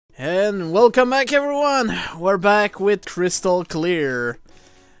And welcome back, everyone! We're back with Crystal Clear.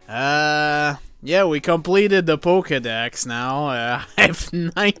 Yeah, we completed the Pokédex now. I have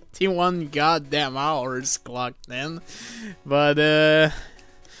 91 goddamn hours clocked in. But,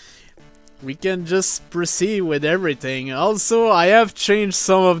 we can just proceed with everything. Also, I have changed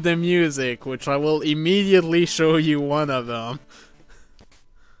some of the music, which I will immediately show you one of them.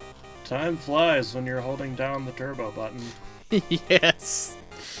 Time flies when you're holding down the turbo button. Yes.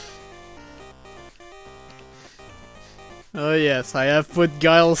 Oh yes, I have put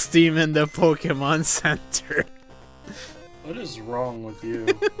Guile's team in the Pokemon Center. What is wrong with you?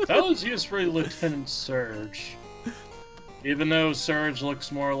 That was used for Lieutenant Surge. Even though Surge looks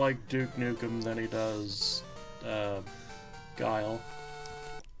more like Duke Nukem than he does, Guile.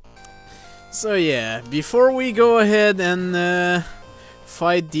 So yeah, before we go ahead and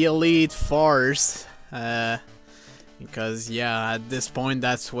fight the Elite Farce, because yeah, at this point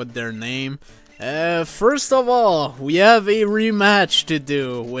that's what their name. First of all, we have a rematch to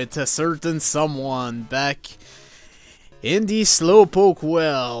do with a certain someone back in the Slowpoke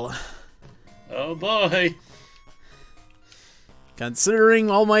Well. Oh boy!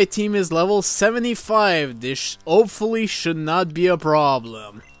 Considering all my team is level 75, this hopefully should not be a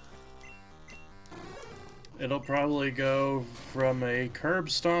problem. It'll probably go from a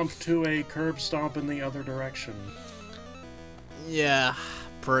curb stomp to a curb stomp in the other direction. Yeah,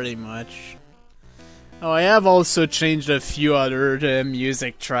 pretty much. Oh, I have also changed a few other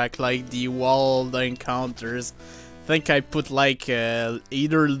music tracks, like the walled encounters. I think I put like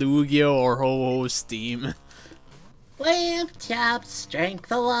either Lugia or Ho-Ho's theme. Lift up,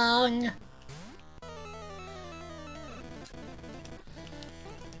 strength along.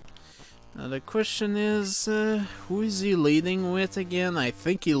 Now the question is, who is he leading with again? I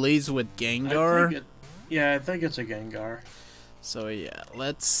think he leads with Gengar. I think it's a Gengar. So yeah,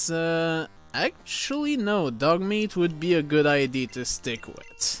 let's actually no, Dogmeat would be a good idea to stick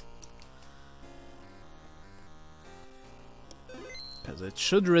with. Because it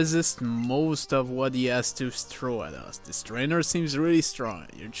should resist most of what he has to throw at us. This trainer seems really strong.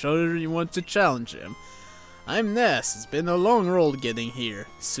 You're sure you want to challenge him. I'm Ness. It's been a long road getting here.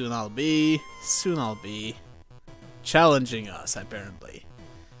 Soon I'll be challenging us, apparently.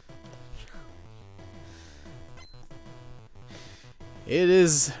 It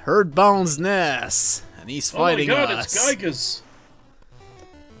is Earthbound's Ness, and he's fighting us. Oh my god, it's Gygas!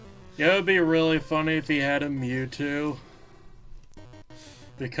 Yeah, it would be really funny if he had a Mewtwo.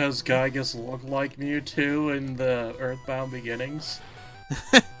 Because Gygas looked like Mewtwo in the Earthbound beginnings.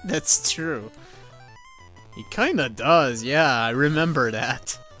 That's true. He kinda does, yeah, I remember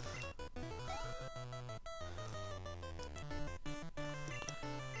that.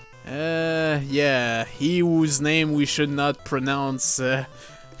 Yeah, he whose name we should not pronounce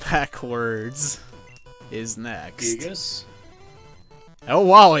backwards is next. Gygas? Oh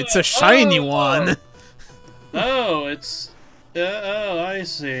wow, it's a shiny one! Oh, it's... oh, I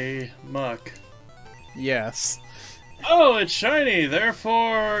see. Muck. Yes. Oh, it's shiny,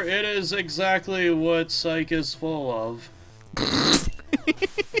 therefore it is exactly what Psyche is full of.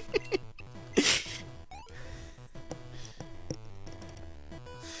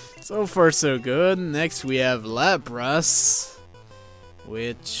 So far so good. Next we have Lapras,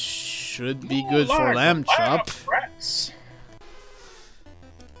 which should be good for Lamb Chop.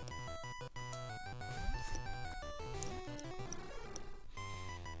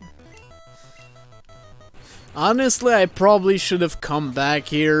 Honestly, I probably should have come back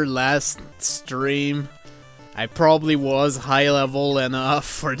here last stream. I probably was high level enough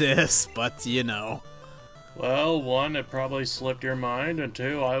for this, but you know. Well, one, it probably slipped your mind, and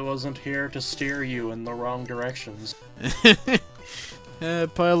two, I wasn't here to steer you in the wrong directions.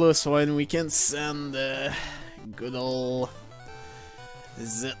 Piloswine, we can send good ol'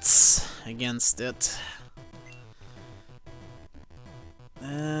 Zits against it.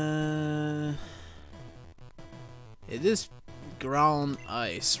 It is ground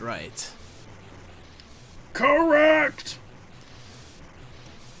ice, right? Correct!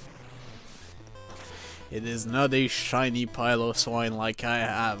 It is not a shiny Piloswine like I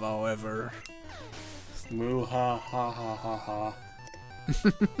have, however. Moo ha ha ha ha ha.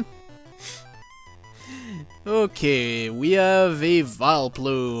 Okay, we have a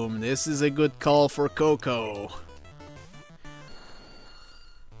Vileplume. This is a good call for Coco.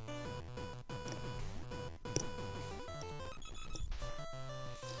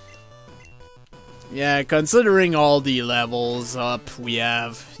 Yeah, considering all the levels up we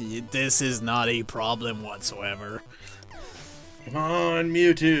have, this is not a problem whatsoever. Come on,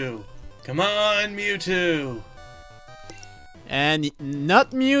 Mewtwo! Come on, Mewtwo! And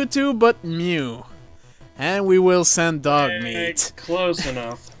not Mewtwo, but Mew. And we will send dog meat. Close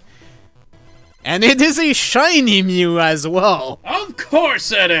enough. And it is a shiny Mew as well. Of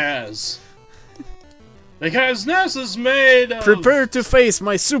course it is! Because Ness is made of... Prepare to face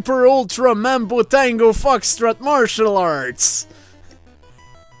my super ultra mambo tango foxtrot martial arts.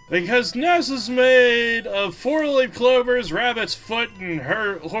 Because Ness is made of four-leaf clovers, rabbit's foot, and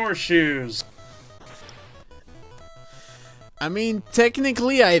horseshoes. I mean,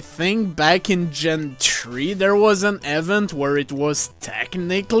 technically, I think back in Gen 3 there was an event where it was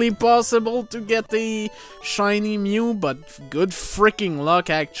technically possible to get the shiny Mew, but good freaking luck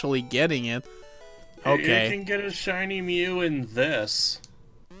actually getting it. Okay. You can get a shiny Mew in this.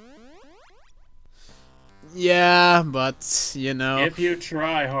 Yeah, but, you know... If you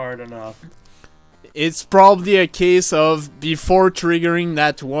try hard enough. It's probably a case of, before triggering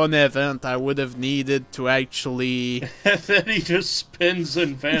that one event, I would have needed to actually... And then he just spins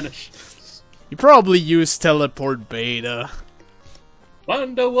and vanishes. You probably used Teleport Beta.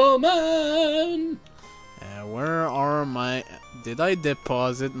 Wonder Woman! Where are my... Did I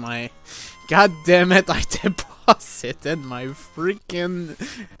deposit my... God damn it, I deposited my freaking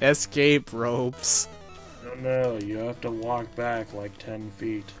escape ropes. Oh no, you have to walk back like 10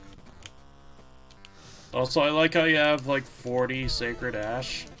 feet. Also, I like how you have like 40 Sacred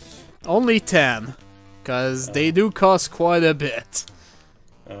Ash. Only 10, because they do cost quite a bit.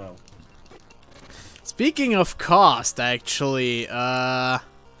 Oh. Speaking of cost, actually, I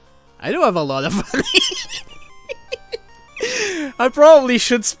do have a lot of money. I probably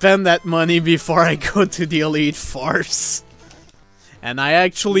should spend that money before I go to the Elite Farce. And I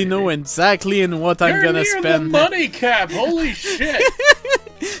actually know exactly in what I'm gonna spend. You're near the money cap, holy shit!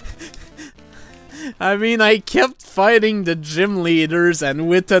 I mean, I kept fighting the gym leaders, and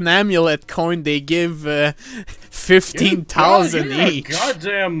with an amulet coin, they give 15,000 you're each. A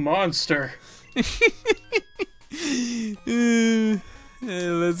goddamn monster. Let's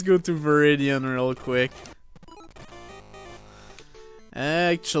go to Viridian real quick.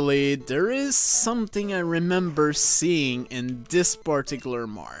 Actually, there is something I remember seeing in this particular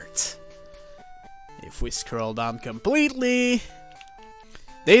mart. If we scroll down completely,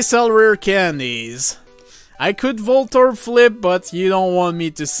 they sell rare candies. I could Voltorb flip, but you don't want me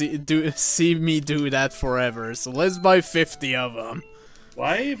to see me do that forever, so let's buy 50 of them.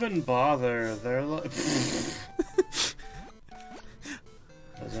 Why even bother? They're like...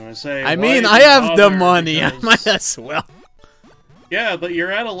 I was gonna say, I mean, I have the money, I might as well. Yeah, but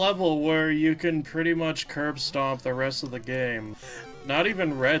you're at a level where you can pretty much curb stomp the rest of the game. Not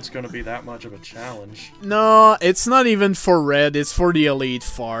even Red's gonna be that much of a challenge. No, it's not even for Red, it's for the Elite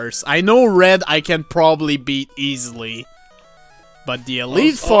Farce. I know Red I can probably beat easily. But the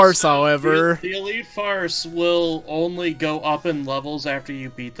Elite Farce, however... The Elite Farce will only go up in levels after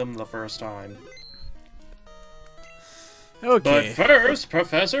you beat them the first time. Okay. But first,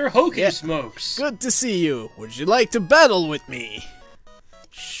 Professor Hokey Smokes. Good to see you. Would you like to battle with me?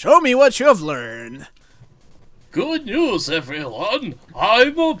 Show me what you have learned. Good news, everyone.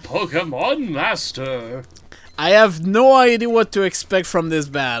 I'm a Pokemon Master. I have no idea what to expect from this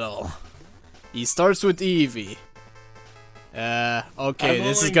battle. He starts with Eevee. Okay,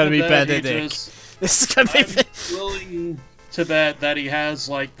 this is gonna be pathetic. This is gonna be... I'm willing to bet that he has,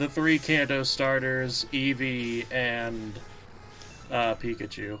 like, the 3 Kanto starters, Eevee, and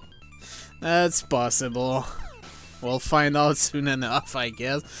Pikachu. That's possible. We'll find out soon enough, I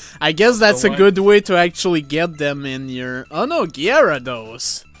guess. I guess that's a good way to actually get them in your... Oh no,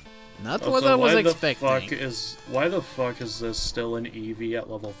 Gyarados! Not what I was expecting. Why the fuck is this still an Eevee at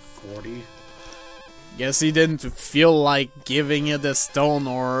level 40? Guess he didn't feel like giving it a stone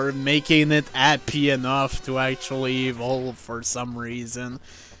or making it happy enough to actually evolve for some reason.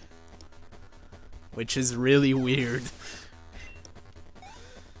 Which is really weird.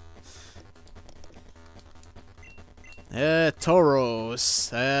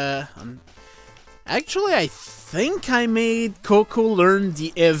 Tauros. Actually, I think I made Coco learn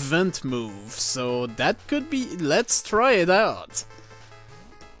the event move, so that could be... Let's try it out.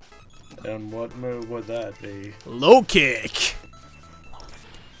 And what move would that be? Low kick!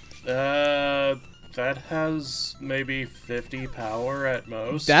 That has maybe 50 power at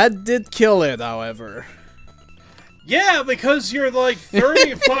most. That did kill it, however. Yeah, because you're like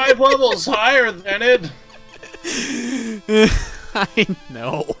 35 levels higher than it. I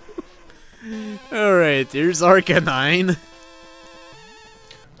know. Alright, here's Arcanine.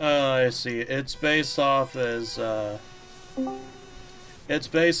 I see. It's based off as, It's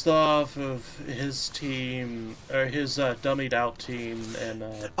based off of his team, or his dummied out team, and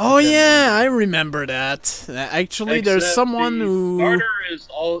Oh yeah, I remember that. Actually, there's except someone the who.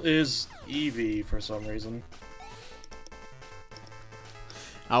 starter is Eevee for some reason.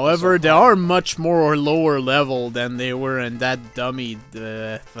 However, they are much more lower level than they were in that dummy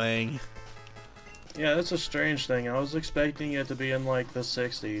thing. Yeah, that's a strange thing. I was expecting it to be in like the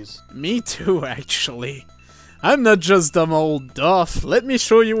 60s. Me too, actually. I'm not just dumb old Duff. Let me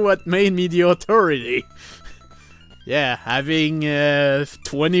show you what made me the authority. Yeah, having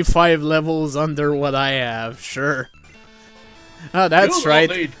 25 levels under what I have, sure. Oh, that's right. You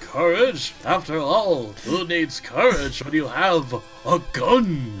don't need courage. After all, who needs courage when you have a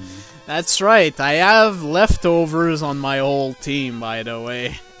gun? That's right. I have leftovers on my whole team, by the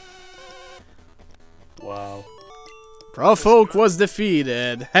way. Wow. Profolk was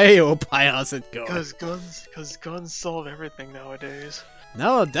defeated. Hey, Opie, how's it going? Cause guns solve everything nowadays.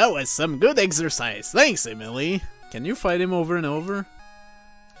 No, that was some good exercise. Thanks, Emily. Can you fight him over and over?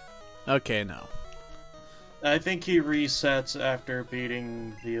 Okay, no. I think he resets after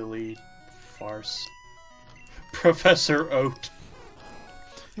beating the elite farce. Professor Oat.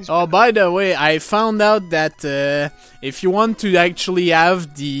 Oh, by the way, I found out that if you want to actually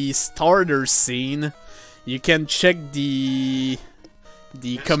have the starter scene, you can check the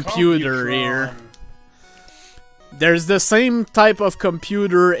computer here. There's the same type of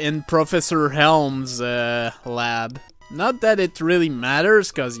computer in Professor Helm's lab. Not that it really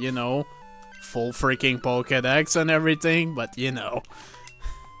matters, cause you know, full freaking Pokédex and everything, but you know.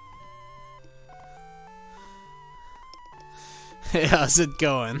 Hey, how's it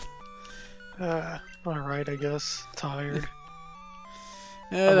going? Alright, I guess. Tired.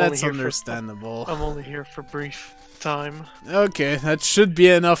 Yeah, that's understandable. I'm only here for brief time. Okay, that should be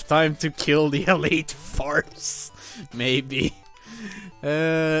enough time to kill the elite farce. Maybe.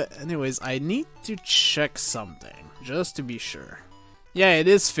 Anyways, I need to check something, just to be sure. Yeah, it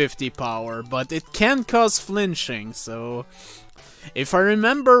is 50 power, but it can cause flinching, so... If I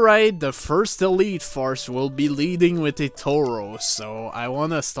remember right, the first elite farce will be leading with a Toro, so I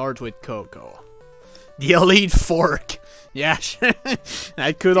wanna start with Coco. The elite fork! Yeah,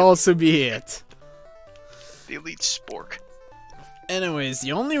 that could also be it. The elite spork. Anyways,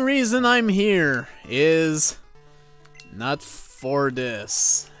 the only reason I'm here is not for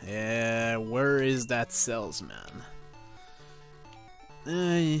this. Where is that salesman?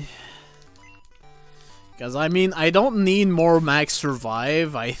 Because, I mean, I don't need more max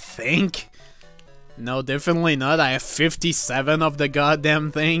survive, I think. No, definitely not. I have 57 of the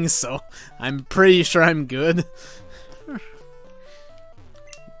goddamn things, so I'm pretty sure I'm good.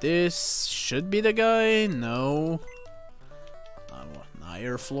 This should be the guy? No.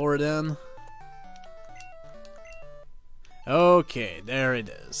 Higher floor then. Okay, there it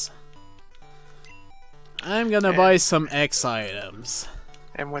is. I'm gonna buy some X items.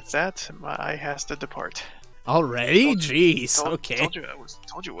 And with that, my eye has to depart. Already? Jeez, okay. Told you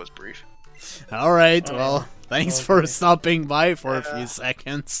it was brief. Alright, well, thanks for okay. stopping by for a few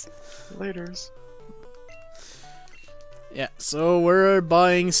seconds. Laters. Yeah, so we're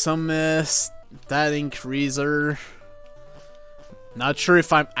buying some stat increaser. Not sure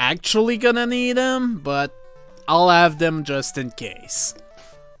if I'm actually gonna need them, but I'll have them just in case.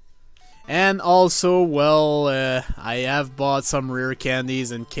 And also, well, I have bought some rare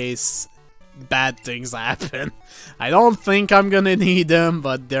candies in case bad things happen. I don't think I'm gonna need them,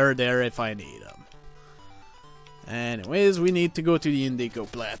 but they're there if I need them. Anyways, we need to go to the Indigo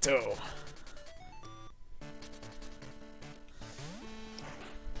Plateau.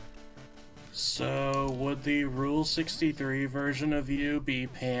 So, would the Rule 63 version of you be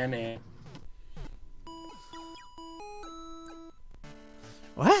PanAnning?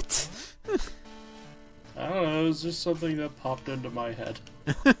 What? I don't know, it was just something that popped into my head.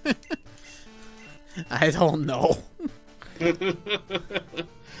 I don't know.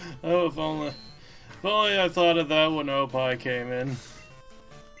 Oh, if only I thought of that when Opie came in.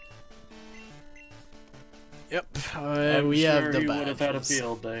 Yep, I'm we sure have the he would have had a badges.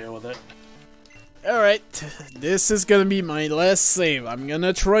 field day with it. Alright, this is gonna be my last save. I'm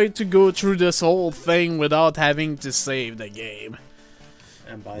gonna try to go through this whole thing without having to save the game.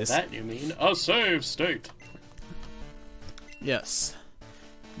 And by that you mean a save state. Yes.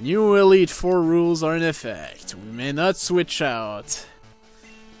 New Elite 4 rules are in effect. We may not switch out.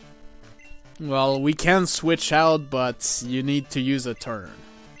 Well, we can switch out, but you need to use a turn.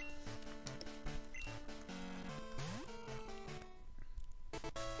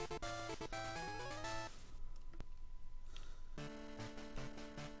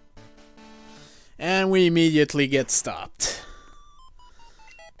 And we immediately get stopped.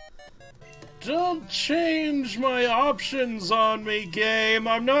 Don't change my options on me, game.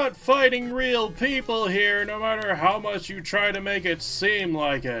 I'm not fighting real people here, no matter how much you try to make it seem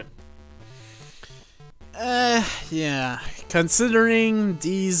like it. Yeah. Considering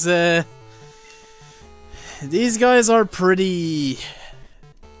these guys are pretty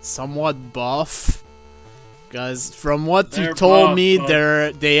somewhat buff. Because from what you told buff, me,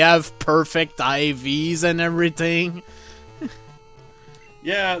 but they have perfect IVs and everything.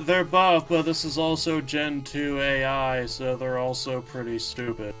 yeah, they're buff, but this is also Gen 2 AI, so they're also pretty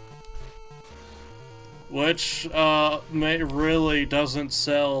stupid. Which, really doesn't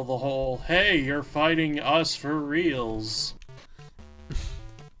sell the whole, hey, you're fighting us for reals.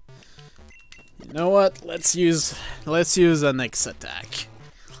 You know what? Let's use a next attack.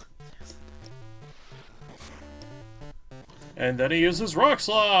 And then he uses Rock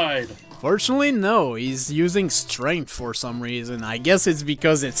Slide! Fortunately, no. He's using Strength for some reason. I guess it's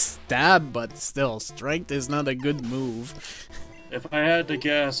because it's Stab, but still, Strength is not a good move. If I had to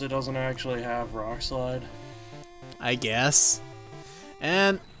guess, it doesn't actually have Rock Slide. I guess.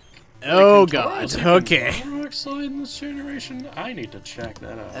 And... oh god, okay. Rock Slide in this generation? I need to check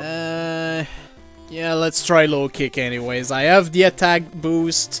that out. Yeah, let's try low kick anyways. I have the attack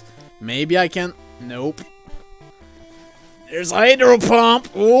boost. Maybe I can... nope. There's Hydro Pump!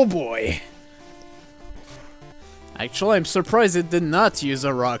 Oh boy. Actually, I'm surprised it did not use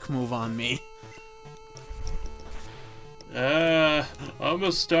a rock move on me.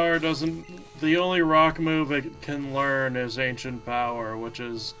 Amistar doesn't... the only rock move it can learn is Ancient Power, which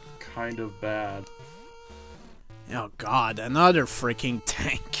is kind of bad. Oh god, another freaking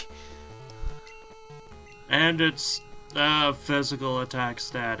tank. And its physical attack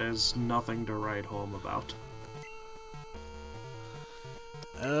stat is nothing to write home about.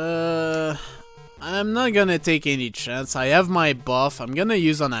 I'm not gonna take any chance. I have my buff. I'm gonna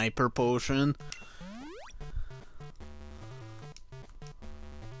use an Hyper Potion.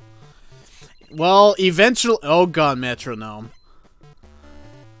 Well, eventually... oh god, Metronome.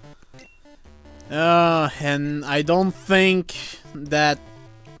 And I don't think that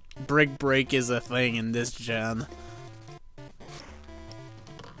Brick Break is a thing in this gen.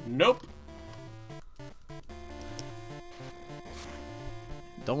 Nope.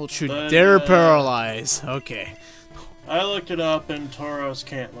 Don't you But, dare paralyze. Okay. I looked it up and Tauros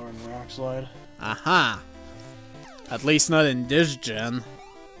can't learn Rock Slide. Aha. At least not in this gen.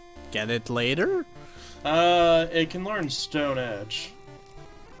 Get it later? It can learn Stone Edge.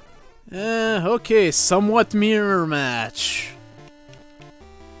 Okay, somewhat mirror match.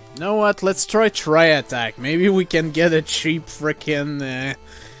 You know what? Let's try Tri-Attack. Maybe we can get a cheap frickin'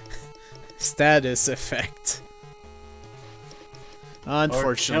 status effect.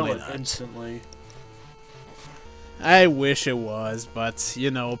 Unfortunately or kill it not. instantly. I wish it was, but,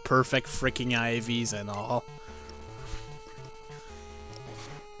 you know, perfect freaking IVs and all.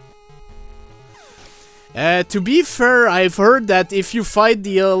 To be fair, I've heard that if you fight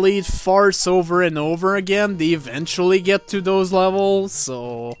the Elite Farce over and over again, they eventually get to those levels,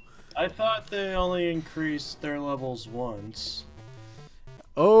 so... I thought they only increased their levels once.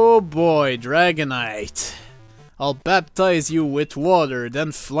 oh boy, Dragonite. I'll baptize you with water,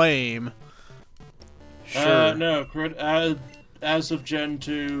 then flame. Sure. No, as of Gen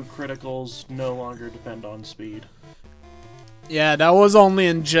 2, criticals no longer depend on speed. Yeah, that was only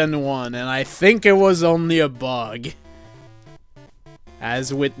in Gen 1, and I think it was only a bug.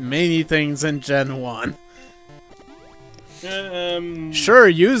 As with many things in Gen 1. Sure,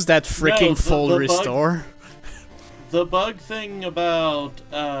 use that freaking no, full restore. The bug thing about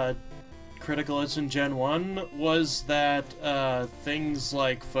critical hits in Gen 1 was that things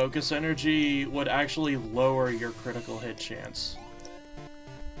like focus energy would actually lower your critical hit chance.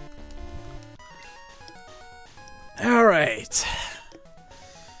 Alright.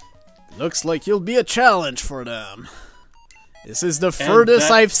 Looks like you'll be a challenge for them. This is the furthest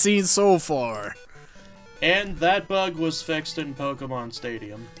I've seen so far. And that bug was fixed in Pokemon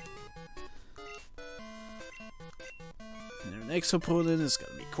Stadium. Their next opponent is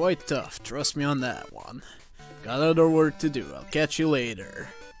gonna be quite tough, trust me on that one. Got other work to do, I'll catch you later.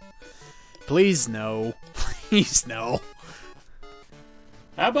 Please no. Please no.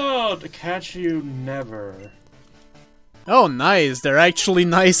 How about catch you never? Oh nice, they're actually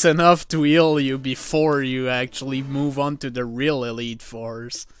nice enough to heal you before you actually move on to the real Elite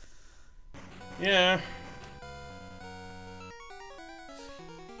Fours. Yeah.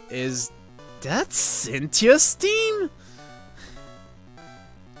 Is that Cynthia's team?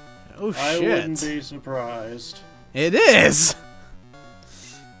 Oh shit. I wouldn't be surprised. It is!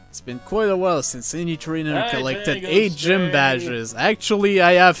 It's been quite a while since any trainer Hi, collected Jago 8 gym Sting. badges. Actually,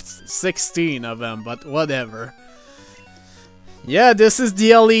 I have 16 of them, but whatever. Yeah, this is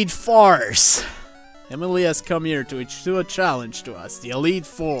the Elite Farce. Emily has come here to issue a challenge to us, the Elite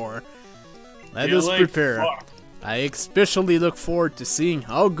Four. Let The us Elite prepare. Four. I especially look forward to seeing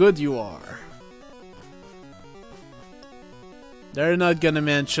how good you are. They're not gonna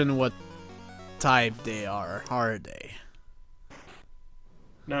mention what type they are they?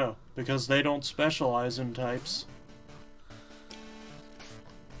 No, because they don't specialize in types.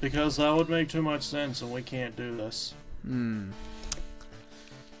 Because that would make too much sense and we can't do this.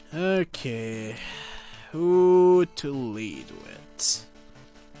 Okay. Who to lead with?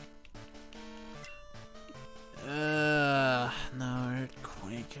 No,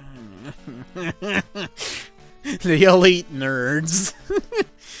 Earthquake. The Elite Nerds.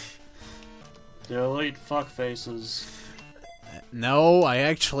 The elite fuckfaces. No, I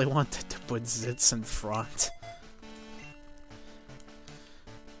actually wanted to put Zitz in front.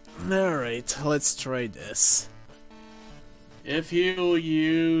 Alright, let's try this. If you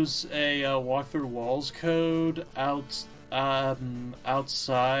use a walk through walls code outside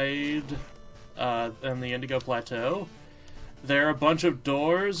in the Indigo Plateau, there are a bunch of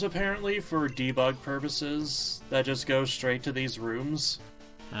doors apparently for debug purposes that just go straight to these rooms.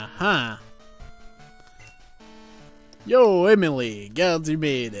 Aha. Yo, Emily, glad you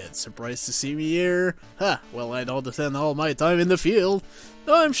made it. Surprised to see me here? Ha, well, I don't spend all my time in the field.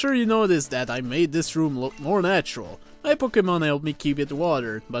 Though I'm sure you noticed that I made this room look more natural. My Pokemon helped me keep it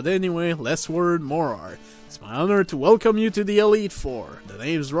watered, but anyway, less word, more art. It's my honor to welcome you to the Elite Four. The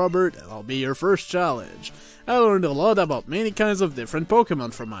name's Robert, and I'll be your first challenge. I learned a lot about many kinds of different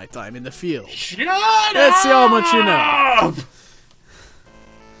Pokemon from my time in the field. Shut Let's see how much you know. up!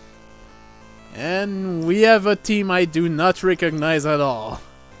 And we have a team I do not recognize at all.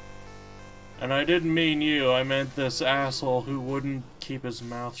 And I didn't mean you, I meant this asshole who wouldn't keep his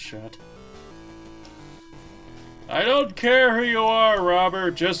mouth shut. I don't care who you are,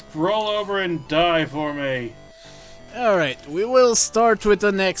 Robert, just roll over and die for me. Alright, we will start with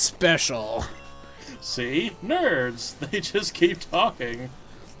the next special. See? Nerds! They just keep talking.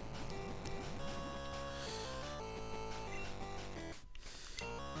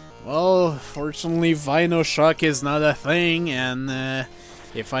 Well, fortunately, Vinoshock is not a thing, and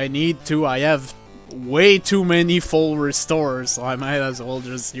if I need to, I have way too many full restores, so I might as well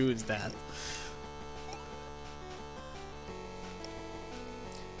just use that.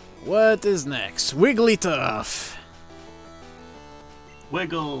 What is next? Wigglytuff.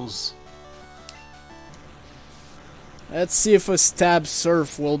 Wiggles. Let's see if a Stab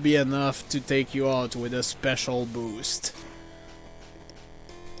Surf will be enough to take you out with a special boost.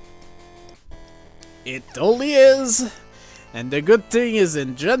 It totally is! And the good thing is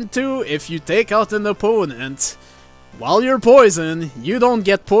in Gen 2, if you take out an opponent while you're poisoned, you don't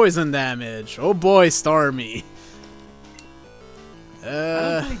get poison damage. Oh boy, Starmie.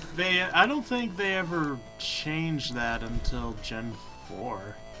 I don't think they ever changed that until Gen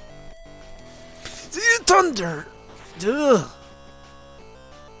 4. Thunder! Ugh.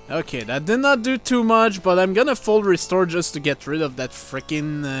 Okay, that did not do too much, but I'm gonna full restore just to get rid of that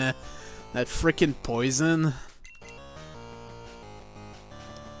frickin' poison.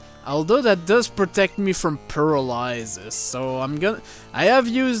 Although that does protect me from paralysis, so I have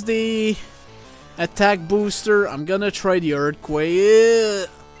used the attack booster. I'm gonna try the Earthquake.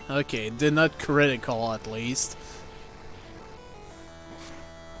 Okay, did not critical at least.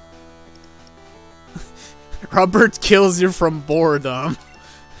 Robert kills you from boredom.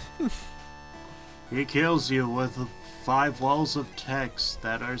 He kills you with 5 walls of text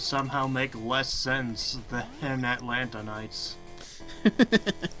that are somehow make less sense than Atlantanites.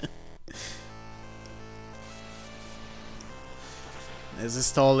 This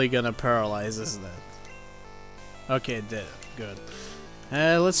is totally gonna paralyze, isn't it? Okay, it did. Good.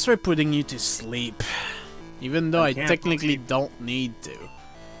 Let's try putting you to sleep. Even though I technically don't need to.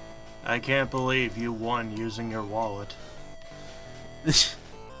 I can't believe you won using your wallet. I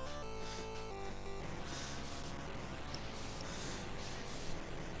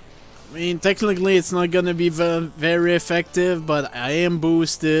mean, technically it's not gonna be very effective, but I am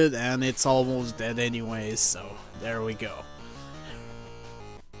boosted and it's almost dead anyways, so there we go.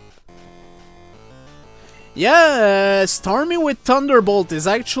 Yeah, Starmie with Thunderbolt is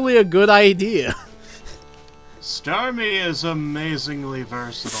actually a good idea. Starmie is amazingly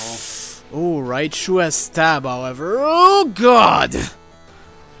versatile. Oh, Raichu has Stab, however. Oh god!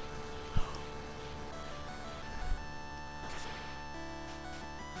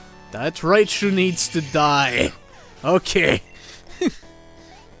 That Raichu needs to die. Okay.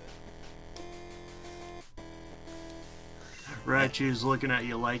 Raichu's looking at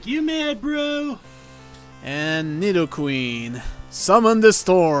you like, you mad, bro? And Nidoqueen, summon the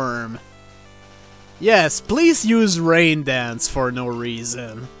storm. Yes, please use Rain Dance for no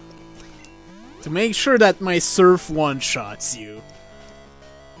reason. To make sure that my Surf one-shots you.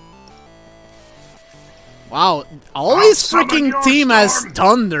 Wow, all his freaking team has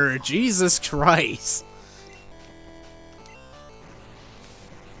Thunder, Jesus Christ.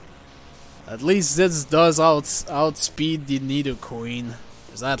 At least this does outspeed the Nidoqueen.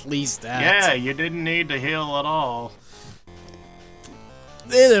 There's at least that. Yeah, you didn't need to heal at all.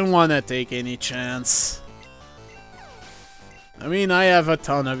 They didn't want to take any chance. I mean, I have a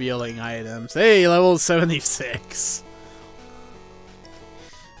ton of healing items. Hey, level 76.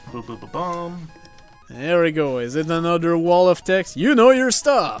 Boop boop boop bum. There we go. Is it another wall of text? You know your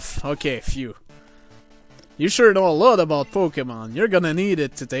stuff. Okay, phew. You sure know a lot about Pokemon. You're gonna need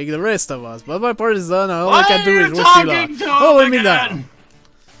it to take the rest of us. But my part is done. All I can do is wish you luck. Oh, let me down.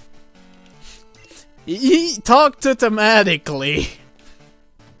 He talked automatically.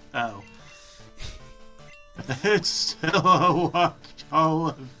 Oh. It's still a wall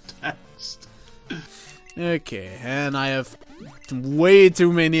of text. Okay, and I have way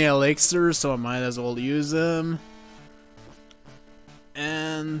too many elixirs, so I might as well use them.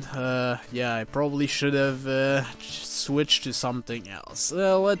 And, yeah, I probably should have switched to something else.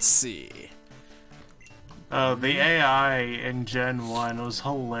 Let's see. Oh, the AI in Gen 1 was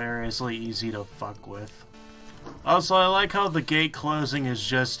hilariously easy to fuck with. Also, I like how the gate closing is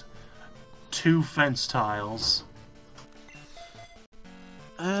just 2 fence tiles.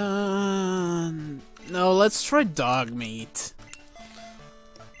 No, let's try dog meat.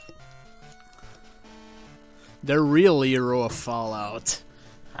 The real hero of Fallout.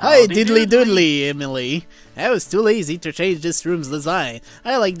 Hi, diddly doodly, Emily. I was too lazy to change this room's design.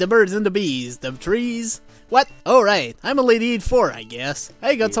 I like the birds and the bees, the trees. What? Oh, right. I'm a Lady 4, I guess.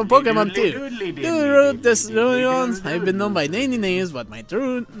 I got some Pokemon too. You wrote this ones. I've been known by many names, but my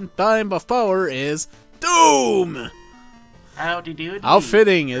true time of power is Doom! How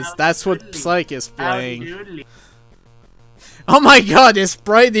fitting is that's what Psyche is playing. Oh my god, is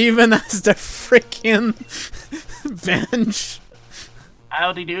Sprite even as the freaking bench?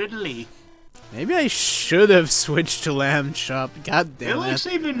 Howdy doodly. Maybe I should have switched to Lamb Chop. God damn it. It looks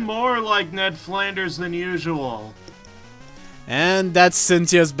even more like Ned Flanders than usual. And that's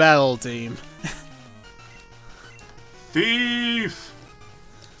Cynthia's battle team. Thief!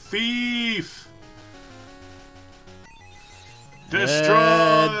 Thief!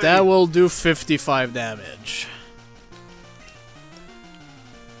 Destroy! That will do 55 damage.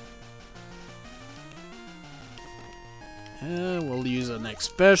 We'll use a next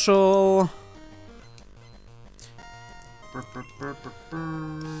special.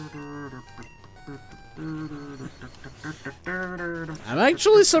 I'm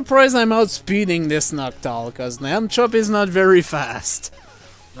actually surprised I'm outspeeding this Noctowl, because Namchop is not very fast.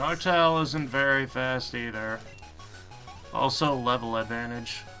 Noctowl isn't very fast either. Also level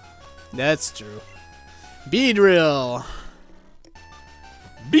advantage. That's true. Beedrill!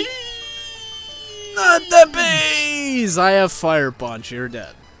 Not the bees! I have Fire Punch, you're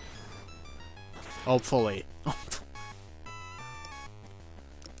dead. Hopefully.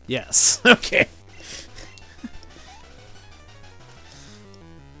 Yes, okay.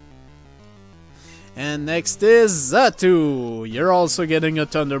 And next is Zatu. You're also getting a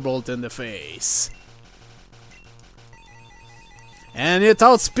Thunderbolt in the face. And it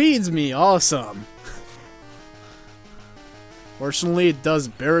outspeeds me, awesome. Fortunately, it does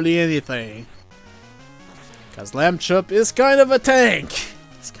barely anything. Because Lamchup is kind of a tank.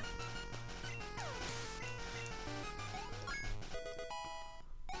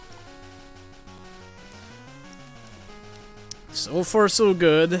 So far, so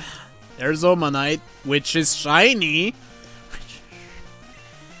good. There's Omanite, which is shiny.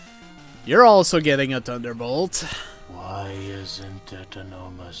 You're also getting a Thunderbolt. Why isn't it an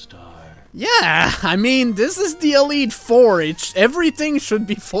Omastar? Yeah, I mean, this is the Elite Four. Everything should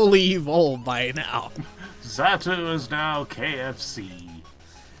be fully evolved by now. Zatu is now KFC.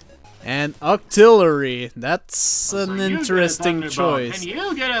 And Octillery, that's an interesting choice. And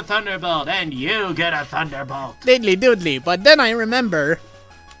you get a Thunderbolt, and you get a Thunderbolt. Diddly doodly, but then I remember.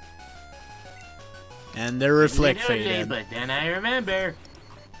 And the reflect faded. But then I remember.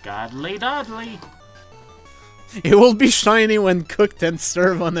 Godly dodly. It will be shiny when cooked and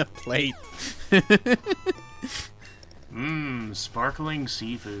served on a plate. Mmm, sparkling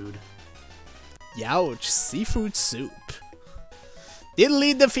seafood. Youch, seafood soup.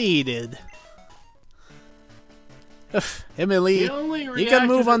 Diddly defeated. Emily, you can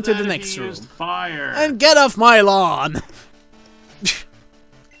move on to the next room. Fire. And get off my lawn!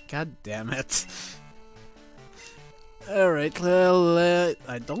 God damn it. Alright, well,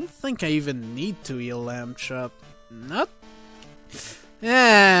 I don't think I even need to heal Lamb Chop. Not...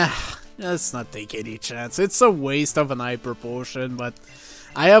 Yeah, let's not take any chance. It's a waste of an hyper potion, but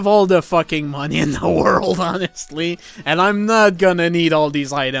I have all the fucking money in the world, honestly, and I'm not gonna need all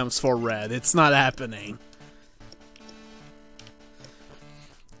these items for red. It's not happening.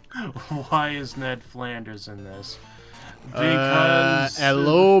 Why is Ned Flanders in this? Because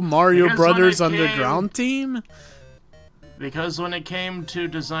hello, Mario because Brothers Underground team? Because when it came to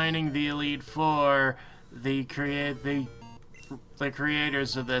designing the Elite Four, the creators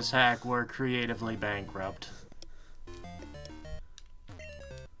of this hack were creatively bankrupt.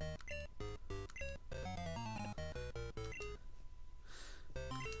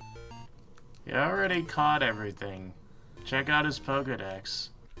 You already caught everything. Check out his Pokédex.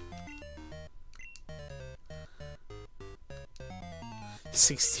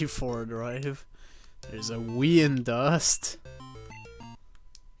 64 drive. There's a Wii in dust.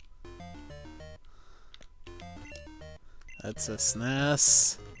 That's a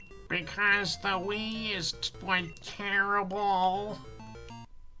SNES. Because the Wii is terrible.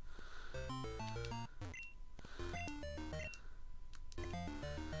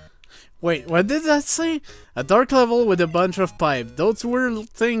 Wait, what did that say? A dark level with a bunch of pipe. Those weird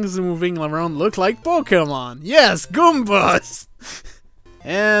things moving around look like Pokemon. Yes, Goombas!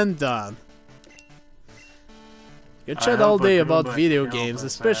 And done. Could chat all day about video games,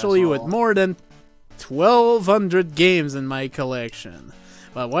 especially with more than 1,200 games in my collection.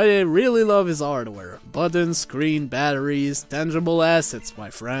 But what I really love is hardware. Buttons, screen, batteries, tangible assets, my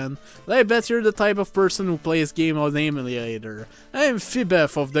friend. But I bet you're the type of person who plays game on emulator. I'm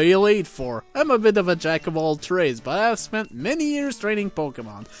Fibef of the Elite Four. I'm a bit of a jack of all trades, but I've spent many years training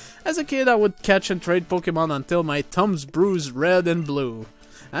Pokemon. As a kid, I would catch and trade Pokemon until my thumbs bruised red and blue.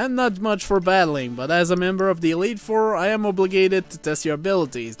 I'm not much for battling, but as a member of the Elite Four, I am obligated to test your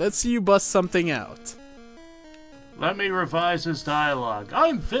abilities. Let's see you bust something out. Let me revise his dialogue.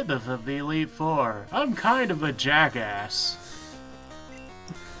 I'm Fibif of the Elite Four. I'm kind of a jackass.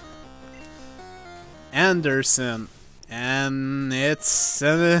 Anderson. And it's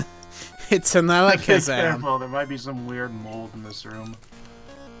an Be Alakazam. careful, there might be some weird mold in this room.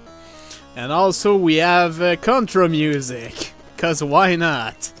 And also we have contra music. Cause why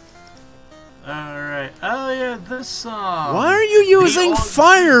not? Alright. Oh yeah, this song. Why are you using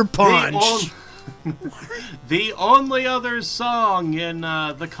Fire Punch? The only other song in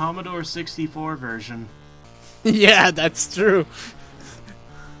the Commodore 64 version. Yeah, that's true.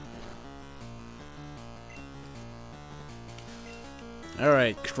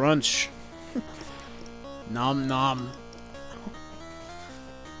 Alright, crunch. Nom nom.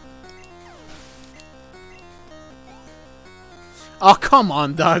 Oh, come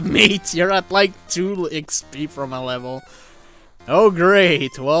on, dog mate. You're at like 2 XP from a level. Oh,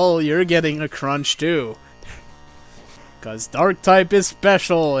 great. Well, you're getting a crunch too. Because Dark type is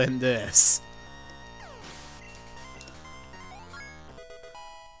special in this.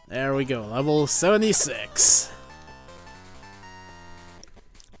 There we go. Level 76.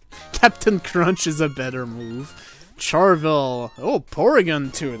 Captain Crunch is a better move. Charvel. Oh,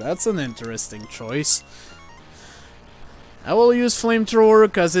 Porygon too. That's an interesting choice. I will use Flamethrower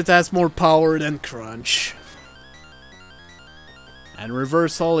because it has more power than Crunch. And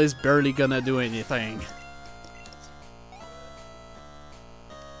Reversal is barely gonna do anything.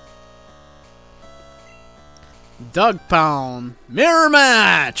 Dog Pound. Mirror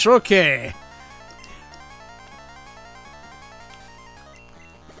Match! Okay.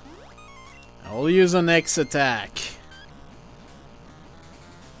 I will use an X attack.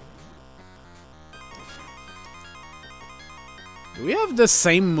 Do we have the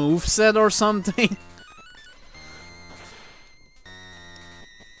same moveset or something?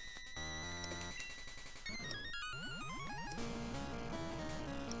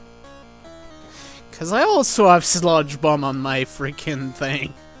 Cause I also have Sludge Bomb on my freaking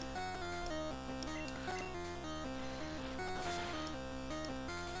thing.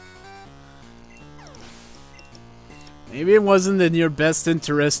 Maybe it wasn't in your best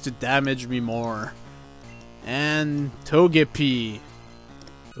interest to damage me more. And Togepi.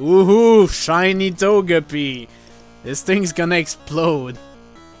 Woohoo! Shiny Togepi! This thing's gonna explode.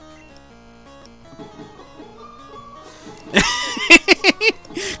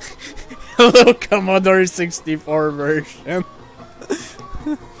 Hello, Commodore 64 version.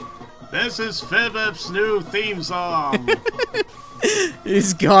 This is Fibif's new theme song.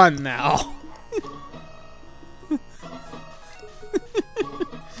 He's gone now.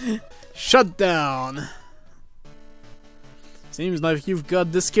 Shut down. Seems like you've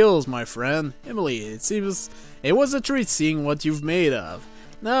got the skills, my friend. Emily, it seems it was a treat seeing what you've made of.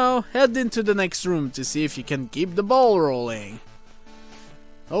 Now, head into the next room to see if you can keep the ball rolling.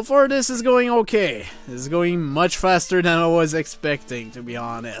 So far, this is going okay. This is going much faster than I was expecting, to be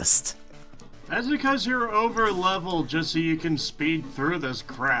honest. That's because you're over leveled just so you can speed through this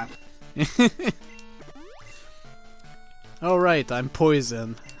crap. Alright, I'm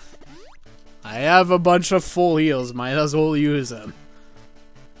poisoned. I have a bunch of full heals, might as well use them.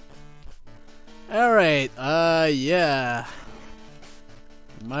 Alright, yeah.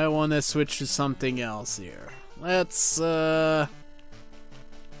 Might want to switch to something else here. Let's,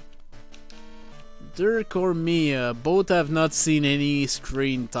 Dirk or Mia, both have not seen any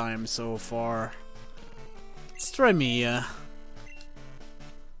screen time so far. Let's try Mia.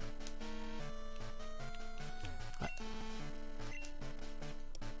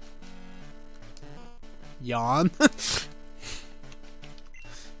 Yawn.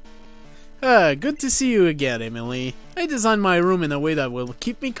 Good to see you again, Emily. I designed my room in a way that will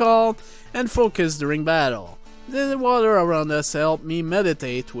keep me calm and focused during battle. The water around us helped me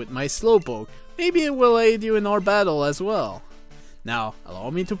meditate with my slowpoke. Maybe it will aid you in our battle as well. Now,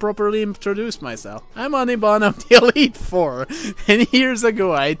 allow me to properly introduce myself. I'm Onibon of the Elite Four, and years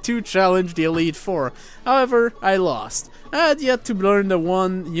ago I too challenged the Elite Four. However, I lost. I had yet to learn the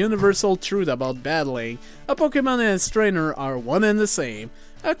one universal truth about battling. A Pokemon and its trainer are one and the same.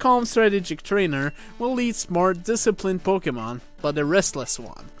 A calm, strategic trainer will lead smart, disciplined Pokemon, but a restless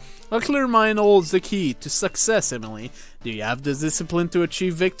one. A clear mind holds the key to success, Emily. Do you have the discipline to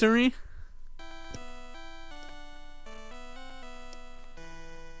achieve victory?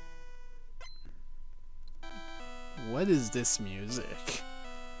 What is this music?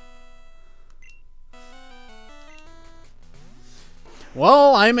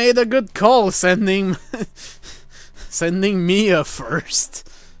 Well, I made a good call sending sending Mia first.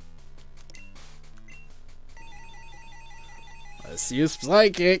 Let's use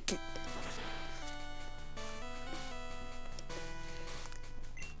Psychic.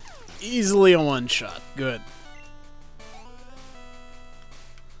 Easily a one-shot. Good.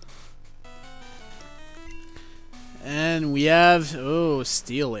 And we have, oh,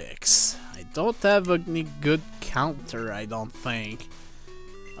 Steelix. I don't have any good counter, I don't think.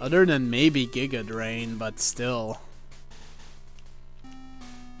 Other than maybe Giga Drain, but still.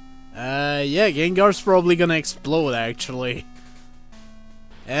 Yeah, Gengar's probably gonna explode, actually.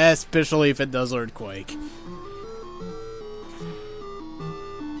 Especially if it does Earthquake.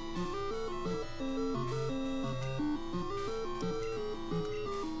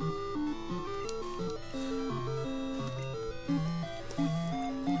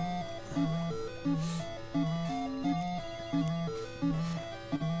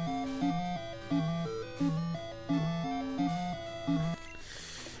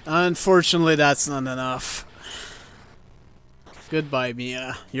 Unfortunately, that's not enough. Goodbye,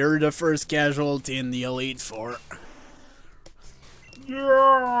 Mia. You're the first casualty in the Elite Four. You're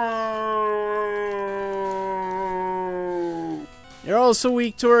also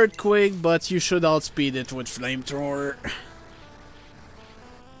weak to Earthquake, but you should outspeed it with Flamethrower.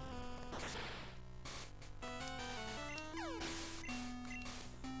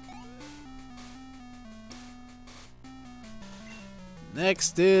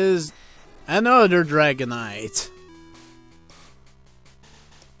 Next is another Dragonite.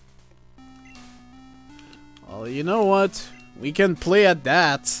 Well, you know what? We can play at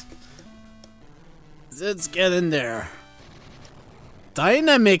that. Let's get in there.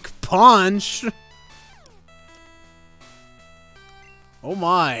 Dynamic Punch? Oh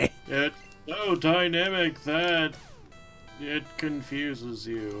my. Oh, dynamic, that... It confuses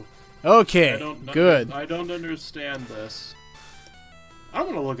you. Okay, good. I don't understand this. I'm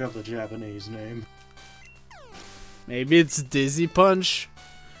gonna look up the Japanese name. Maybe it's Dizzy Punch?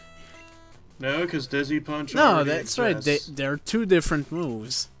 No, because Dizzy Punch No, that's exists. right. They're two different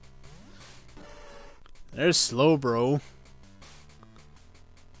moves. There's Slowbro.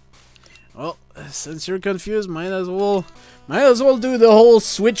 Well, since you're confused, might as well do the whole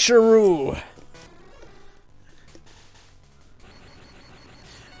switcheroo.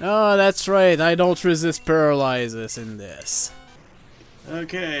 Oh, that's right. I don't resist paralyzes in this.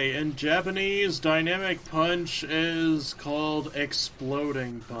 Okay, in Japanese, Dynamic Punch is called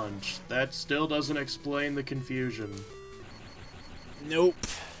Exploding Punch. That still doesn't explain the confusion. Nope.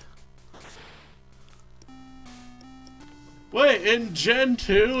 Wait, in Gen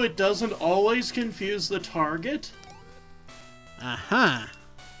 2, it doesn't always confuse the target? Uh-huh.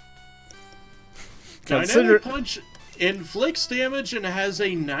 Dynamic Punch inflicts damage and has a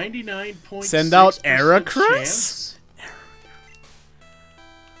 99.6% Send out Heracross? chance.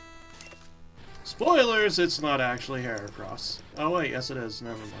 Spoilers, it's not actually Heracross. Oh wait, yes it is,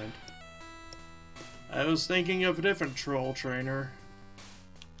 never mind. I was thinking of a different troll trainer.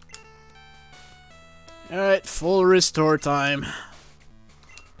 Alright, full restore time.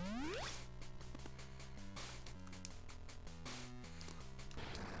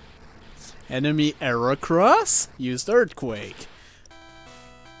 Enemy Heracross used Earthquake.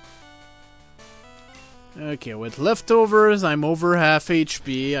 Okay, with leftovers, I'm over half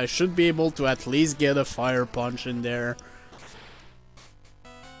HP. I should be able to at least get a Fire Punch in there.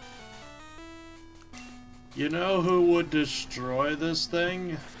 You know who would destroy this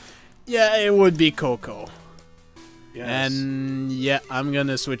thing? Yeah, it would be Coco. Yes. And yeah, I'm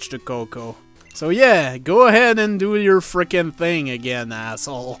gonna switch to Coco. So yeah, go ahead and do your frickin' thing again,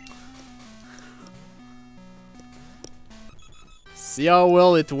 asshole. See how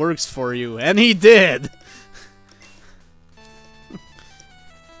well it works for you. And he did!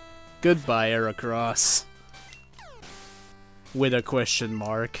 Goodbye, Heracross. With a question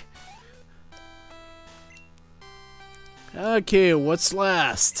mark. Okay, what's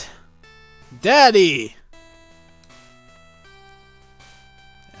last? Daddy!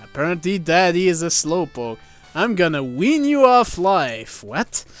 Apparently Daddy is a slowpoke. I'm gonna wean you off life.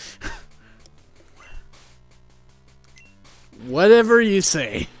 What? Whatever you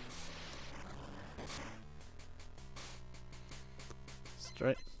say.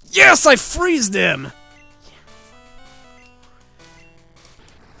 Strike. Yes, I freezed him!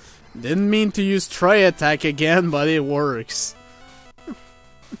 Didn't mean to use tri-attack again, but it works.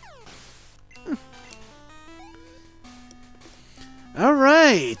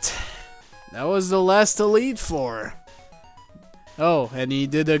 Alright. That was the last Elite Four. Oh, and he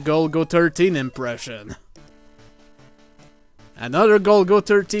did a Golgo 13 impression. Another Golgo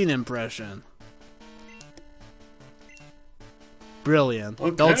 13 impression. Brilliant.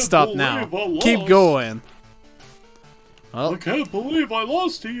 Don't stop now. Keep going. Well. I can't believe I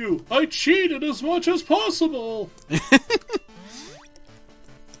lost to you. I cheated as much as possible.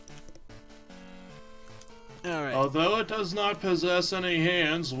 Alright. Although it does not possess any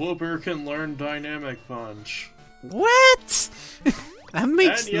hands, Whooper can learn Dynamic Punch. What? That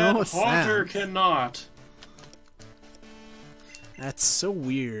makes and yet no Haunter sense. cannot. That's so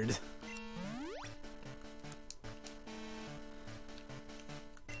weird.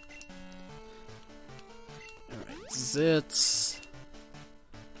 Alright, Zits.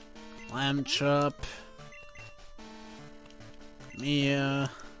 Lamb Chop. Mia.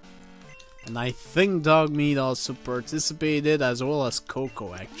 And I think Dogmeat also participated, as well as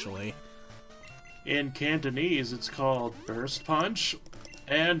Coco, actually. In Cantonese, it's called Burst Punch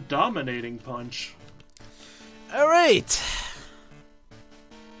and Dominating Punch. Alright!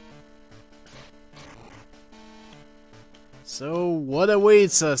 So, what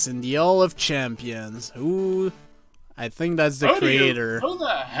awaits us in the Hall of Champions? Who? I think that's the creator. Who the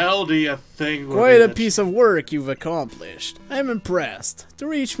hell do you think would Quite be a the piece of work you've accomplished. I'm impressed. To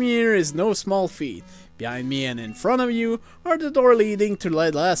reach me here is no small feat. Behind me and in front of you are the door leading to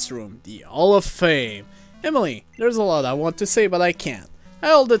the last room, the Hall of Fame. Emily, there's a lot I want to say, but I can't. I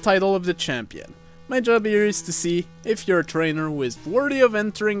hold the title of the champion. My job here is to see if you're a trainer who is worthy of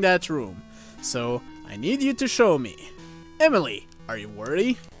entering that room. So, I need you to show me. Emily, are you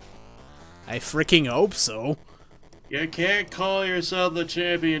worthy? I freaking hope so. You can't call yourself the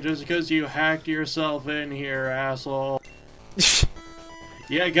champion just because you hacked yourself in here, asshole.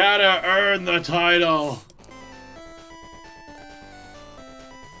 You gotta earn the title.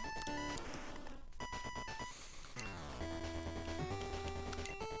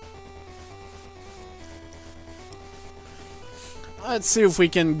 Let's see if we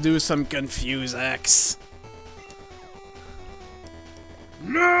can do some Confuse X.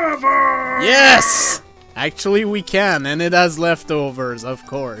 Never! Yes! Actually, we can, and it has leftovers, of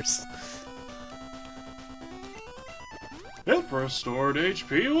course. It restored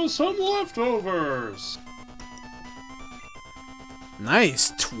HP with some leftovers.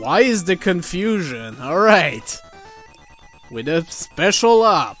 Nice, twice the confusion. Alright. With a special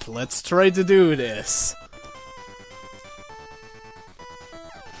op, let's try to do this.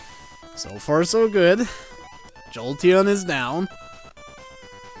 So far, so good. Jolteon is down.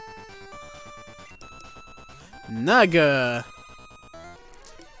 Naga.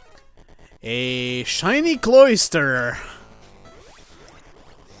 A shiny Cloyster.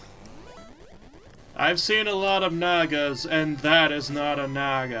 I've seen a lot of Nagas, and that is not a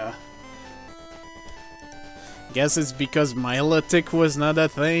Naga. Guess it's because Milotic was not a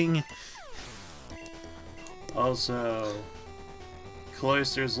thing. Also,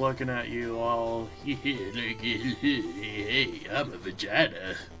 Cloister's looking at you all. Hey, I'm a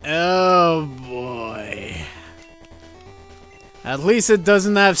vagina. Oh boy. At least it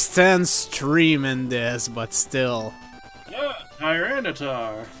doesn't have Stan Stream in this, but still.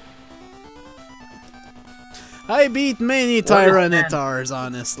 Tyranitar. I beat many Tyranitar's,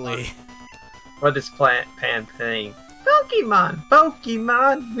 honestly. What is Pan saying? Pokemon!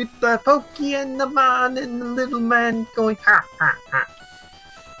 Pokemon! With the Pokey and the man and the little man going ha ha ha.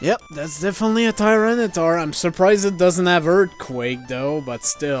 Yep, that's definitely a Tyranitar. I'm surprised it doesn't have Earthquake though, but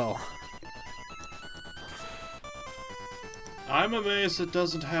still. I'm amazed it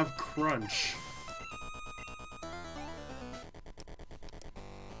doesn't have Crunch.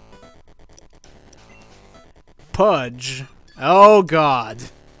 Pudge. Oh god.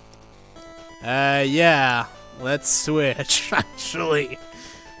 Yeah. Let's switch, actually.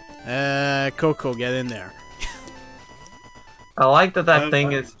 Coco, get in there. I like that Oh thing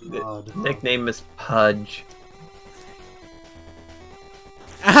my is God. nickname is Pudge.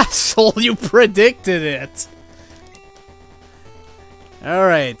 Asshole, you predicted it!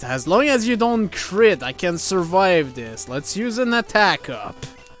 Alright, as long as you don't crit, I can survive this. Let's use an attack up.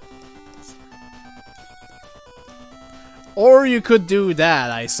 Or you could do that,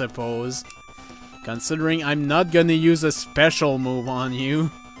 I suppose. Considering I'm not gonna use a special move on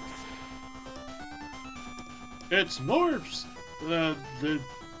you. It's more,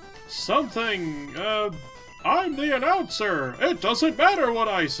 something, I'm the announcer! It doesn't matter what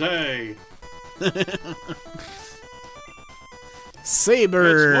I say!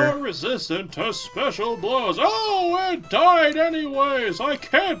 Saber! It's more resistant to special blows! Oh, it died anyways! I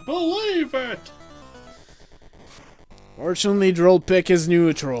can't believe it! Fortunately, Drill Pick is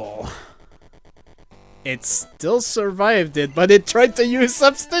neutral. It still survived it, but it tried to use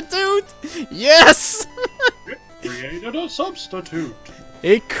Substitute! Yes! It created a substitute!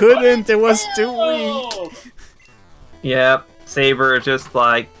 It couldn't, it was too weak. Yep, Saber is just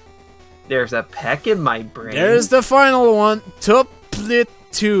like, there's a peck in my brain. There's the final one,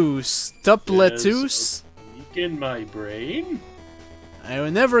 Tupletus. Tupletus? Weak in my brain? I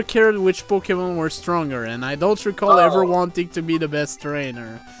never cared which Pokemon were stronger, and I don't recall ever wanting to be the best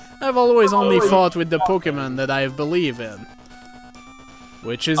trainer. I've always only fought with the Pokemon that I believe in.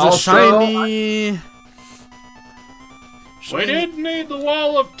 Which is a shiny... We didn't need the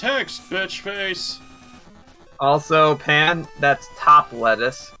wall of text, bitch face! Also, Pan, that's top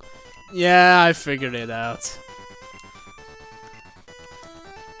lettuce. Yeah, I figured it out.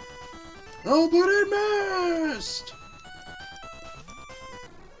 Oh, but it missed!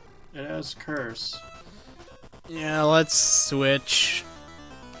 It has Curse. Yeah, let's switch.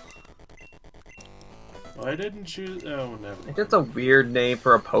 Why didn't you? Oh, never mind. It's a weird name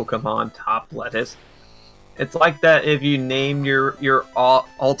for a Pokemon, top lettuce. It's like that if you name your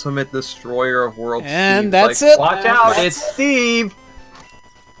ultimate destroyer of worlds. And Steve. that's Like, it. Watch out, it's Steve!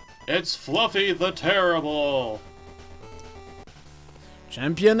 It's Fluffy the Terrible!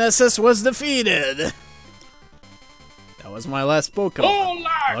 Champion SS was defeated. That was my last Pokemon.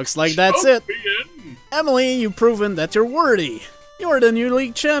 Looks like that's it. Emily, you've proven that you're worthy. You're the new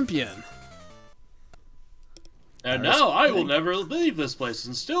league champion. And now I will never leave this place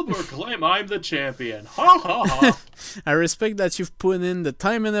and still proclaim I'm the champion. Ha ha ha! I respect that you've put in the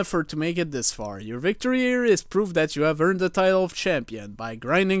time and effort to make it this far. Your victory here is proof that you have earned the title of champion by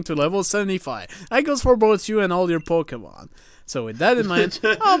grinding to level 75. That goes for both you and all your Pokemon. So with that in mind,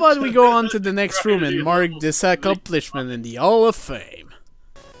 how about we go on to the next room and mark this accomplishment in the Hall of Fame?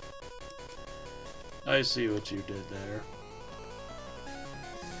 I see what you did there.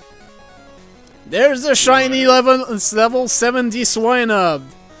 There's the shiny level 70 Swinub.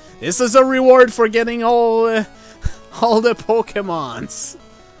 This is a reward for getting all the Pokemons.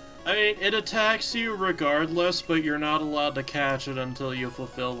 I mean, it attacks you regardless, but you're not allowed to catch it until you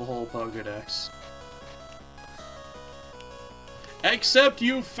fulfill the whole Pokedex. Except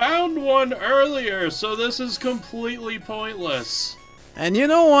you found one earlier, so this is completely pointless. And you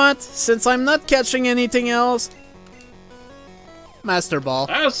know what? Since I'm not catching anything else, Master Ball.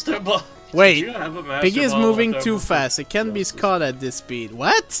 Master Ball. Wait, You have a Master Piggy is Ball moving left too over fast. It can't be caught at this speed.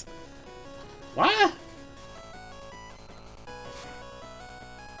 What? What?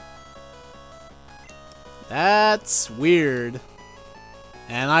 That's weird.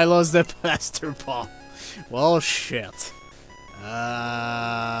 And I lost the Master Ball. Well, shit. You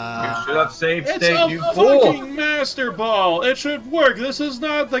should have saved It's state, a you fool! fucking Master Ball! It should work! This is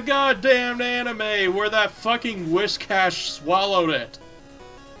not the goddamn anime where that fucking Whiscash swallowed it!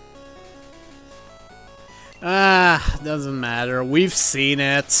 Doesn't matter. We've seen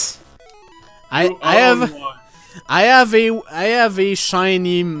it. You I have own one. I have a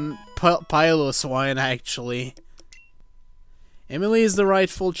shiny Piloswine actually. Emily is the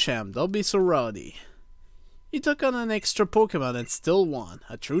rightful champ. Don't be so rowdy. You took on an extra Pokemon and still won.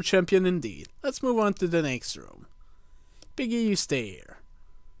 A true champion indeed. Let's move on to the next room. Piggy, you stay here.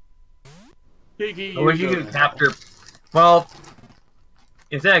 Piggy, I wish you could capture. Well,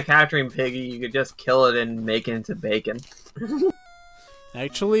 instead of capturing Piggy, you could just kill it and make it into bacon.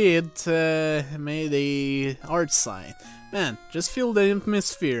 Actually, it made a art sign. Man, just feel the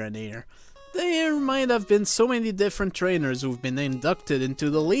atmosphere in here. There might have been so many different trainers who've been inducted into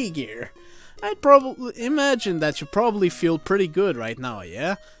the league here. I'd probably imagine that you probably feel pretty good right now,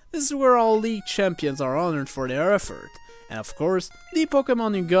 yeah? This is where all league champions are honored for their effort. And of course, the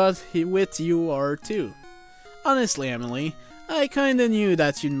Pokemon you got with you are too. Honestly, Emily, I kinda knew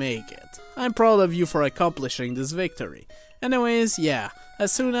that you'd make it. I'm proud of you for accomplishing this victory. Anyways, yeah,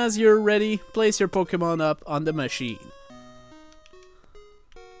 as soon as you're ready, place your Pokemon up on the machine.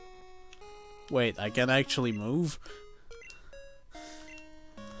 Wait, I can actually move?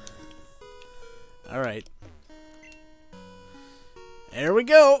 Alright. There we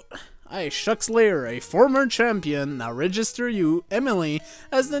go! I, Shuckslayer, a former champion, now register you, Emily,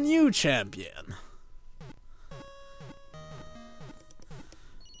 as the new champion.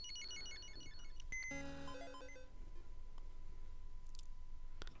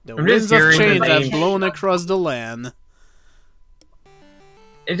 The winds of change have blown across the land.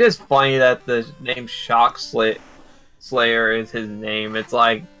 It's just funny that the name Slayer is his name. It's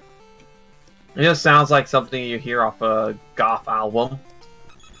like... It just sounds like something you hear off a goth album.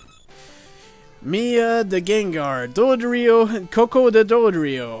 Mia the Gengar, Dodrio, and Coco the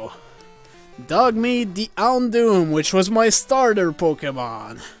Dodrio. Dogmeat the Houndoom, which was my starter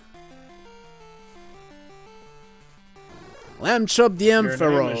Pokemon. Lambchop the Your name is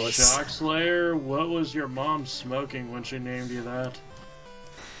Ampharos. Shockslayer? What was your mom smoking when she named you that?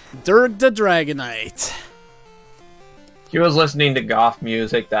 Dirk the Dragonite. He was listening to goth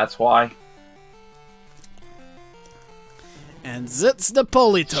music, that's why. And Zitz the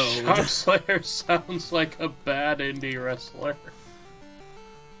Politoad. Shockslayer sounds like a bad indie wrestler.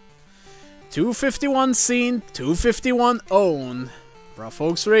 251 seen, 251 owned. For a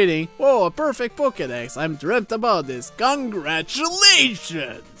folks rating, whoa, a perfect Pokedex. I'm dreamt about this.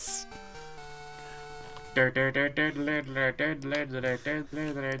 Congratulations! And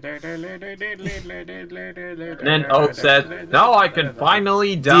then Oak said, "Now I can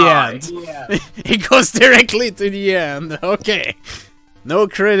finally die." The end. It goes directly to the end. Okay. No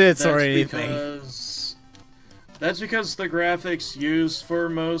credits or anything. That's because the graphics used for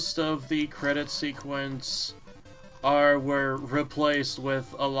most of the credit sequence were replaced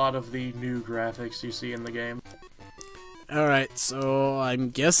with a lot of the new graphics you see in the game. Alright, so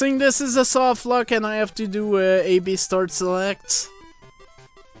I'm guessing this is a soft lock and I have to do A/B start select.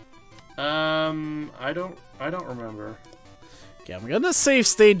 I don't remember. Okay, I'm gonna save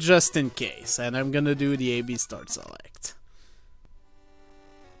state just in case, and I'm gonna do the A/B start select.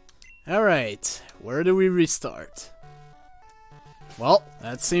 Alright, where do we restart? Well,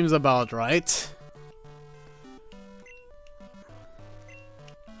 that seems about right.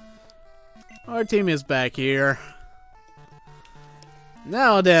 Our team is back here.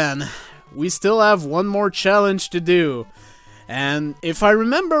 Now then, we still have one more challenge to do. And if I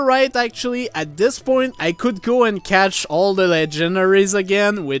remember right, actually, at this point, I could go and catch all the legendaries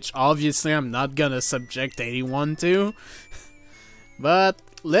again, which obviously I'm not gonna subject anyone to. But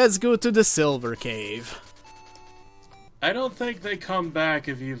let's go to the Silver Cave. I don't think they come back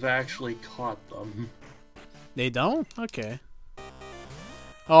if you've actually caught them. They don't? Okay.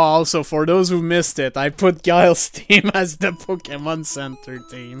 Oh, also, for those who missed it, I put Guile's team as the Pokemon Center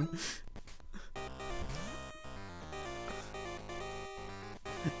team.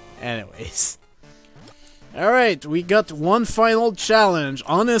 Anyways. Alright, we got one final challenge.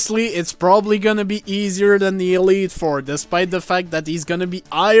 Honestly, it's probably gonna be easier than the Elite Four, despite the fact that he's gonna be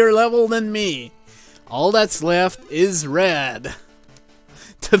higher level than me. All that's left is Red.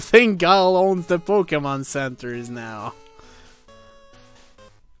 To think Guile owns the Pokemon Centers now.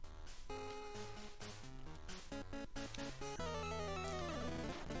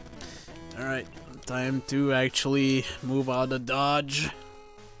 Alright, time to actually move out of Dodge.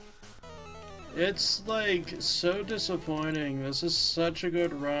 It's like so disappointing. This is such a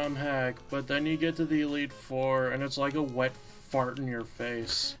good ROM hack, but then you get to the Elite Four and it's like a wet fart in your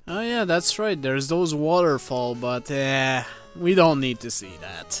face. Oh yeah, that's right, there's those waterfall, but we don't need to see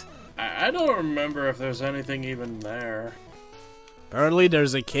that. I don't remember if there's anything even there. Apparently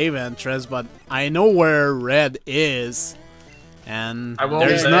there's a cave entrance, but I know where Red is. And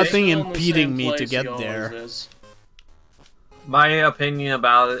there's say, nothing it's on the impeding same me to place get he always there. is. my opinion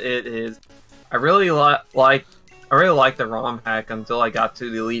about it is, I really like the ROM hack until I got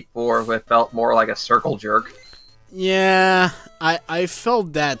to the Elite Four, where it felt more like a circle jerk. Yeah, I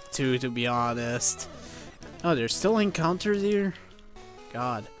felt that too, to be honest. Oh, there's still encounters here?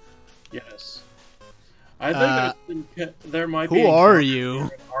 God. Yes. I think there might be. Who are you?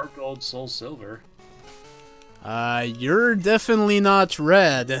 Art Gold, Soul Silver. You're definitely not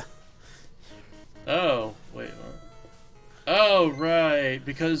red. Oh, wait. Oh, right.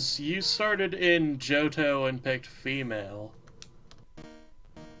 Because you started in Johto and picked female.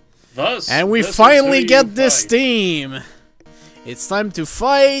 Thus, And we this finally is who get you this fight. team! It's time to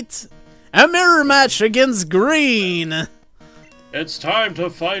fight a mirror match against green! It's time to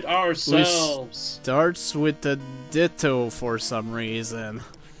fight ourselves. Starts with a Ditto for some reason.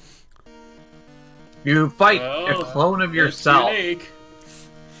 You fight Well, a clone of it's yourself. unique.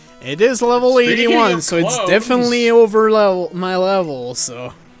 It is level Speaking 81, of so it's clones- definitely over my level,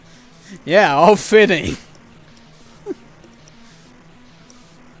 so... Yeah, all fitting.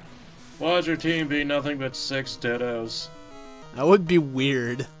 Watch your team be nothing but 6 Dittos. That would be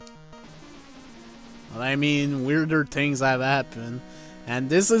weird. But I mean, weirder things have happened.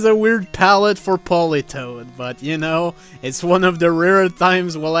 And this is a weird palette for Politoed, but you know, it's one of the rare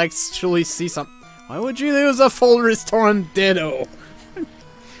times we'll actually see some... Why would you use a full restore on Ditto?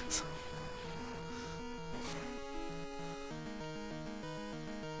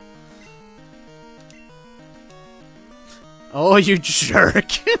 Oh, you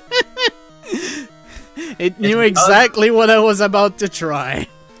jerk. It knew exactly what I was about to try.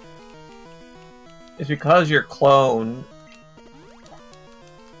 It's because your clone.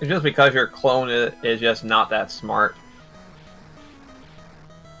 It's just because your clone is just not that smart.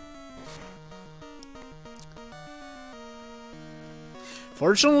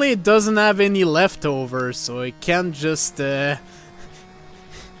 Fortunately, it doesn't have any leftovers, so it can't just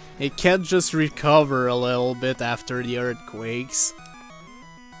recover a little bit after the earthquakes.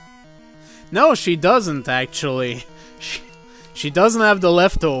 No, she doesn't actually. She doesn't have the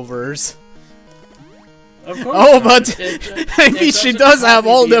leftovers. Of course Oh, not. but maybe she doesn't does have copy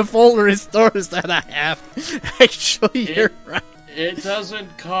all the full restores that I have. Actually, you're right. It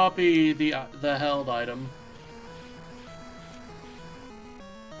doesn't copy the held item.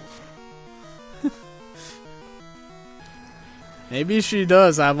 Maybe she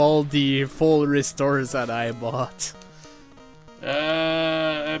does have all the full restores that I bought.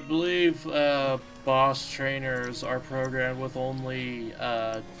 I believe boss trainers are programmed with only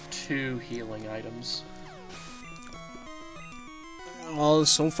 2 healing items. Well,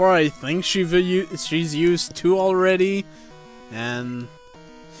 so far I think she's used 2 already, and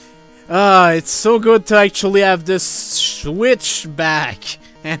it's so good to actually have this switch back.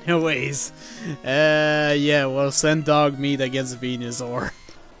 Anyways, yeah, we'll send dog meat against Venusaur.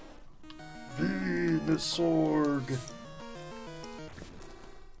 Venusaur.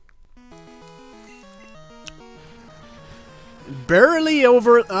 Barely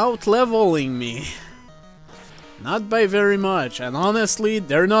out leveling me. Not by very much, and honestly,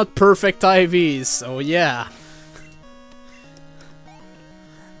 they're not perfect IVs, so yeah.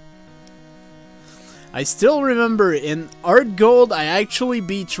 I still remember in Art Gold, I actually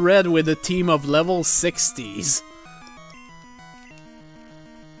beat Red with a team of level 60s.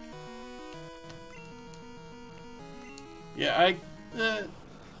 Yeah,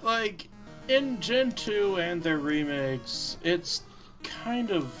 like, in Gen 2 and their remakes, it's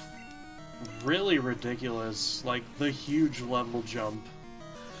kind of really ridiculous, like, the huge level jump.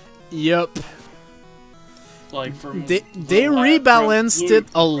 Yep. Like, from They rebalanced it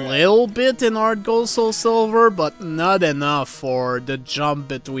a little bit in Art Gold Soul Silver, but not enough for the jump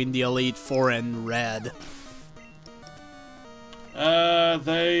between the Elite Four and Red.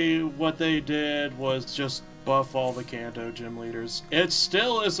 What they did was just buff all the Kanto gym leaders. It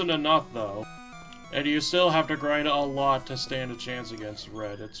still isn't enough, though. And you still have to grind a lot to stand a chance against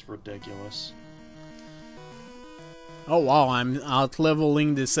Red. It's ridiculous. Oh wow, I'm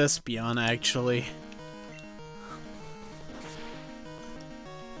out-leveling this Espeon, actually.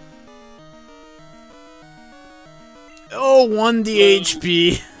 Oh, 1d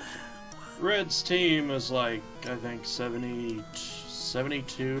HP. Red's team is like, I think,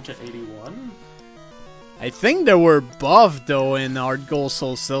 72 to 81? I think they were buffed, though, in Art Gold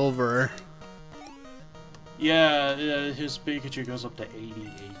Soul Silver. Yeah, his Pikachu goes up to 88.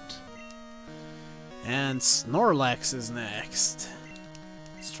 And Snorlax is next.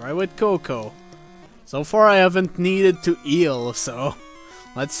 Let's try with Coco. So far I haven't needed to heal, so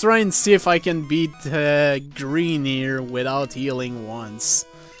let's try and see if I can beat Green here without healing once.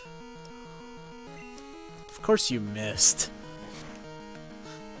 Of course you missed.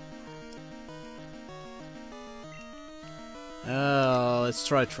 Let's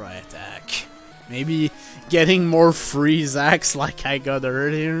try attack. Maybe getting more freeze axe like I got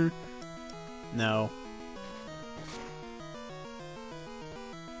earlier? No.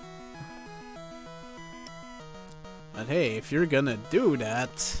 But hey, if you're gonna do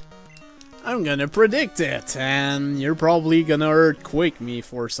that, I'm gonna predict it, and you're probably gonna earthquake me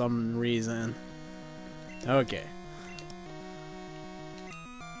for some reason. Okay.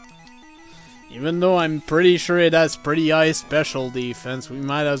 Even though I'm pretty sure it has pretty high special defense, we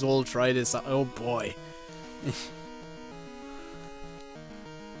might as well try this out. Oh boy.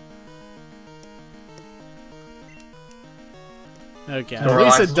 Okay, at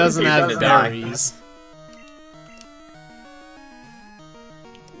least it doesn't have berries.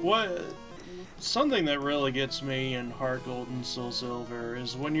 What? Something that really gets me in Heart Gold and Soul Silver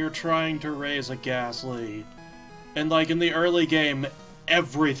is when you're trying to raise a gas lead. And like in the early game,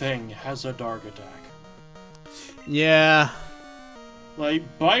 everything has a dark attack. Yeah. Like,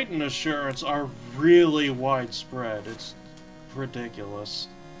 Bite and Assurance are really widespread. It's ridiculous.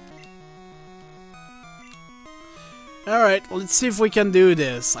 Alright, let's see if we can do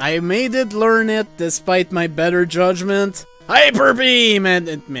this. I made it learn it despite my better judgment. Hyper Beam! And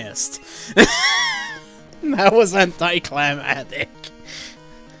it missed. That was anticlimactic.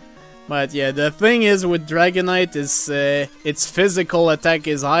 But yeah, the thing is with Dragonite is its physical attack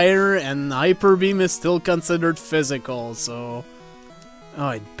is higher and Hyper Beam is still considered physical, so... Oh,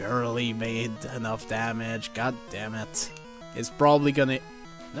 it barely made enough damage, god damn it. It's probably gonna...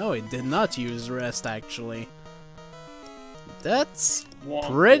 No, it did not use Rest actually. That's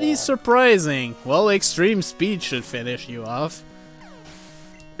pretty surprising. Well, Extreme Speed should finish you off.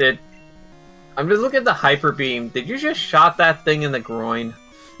 I'm just looking at the Hyper Beam. Did you just shot that thing in the groin?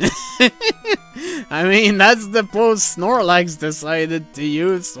 I mean, that's the pose Snorlax decided to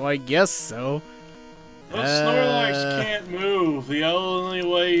use, so I guess so. But Snorlax can't move. The only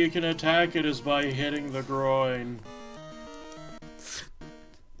way you can attack it is by hitting the groin.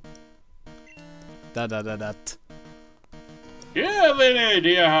 Da-da-da-dat. You have any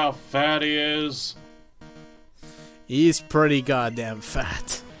idea how fat he is? He's pretty goddamn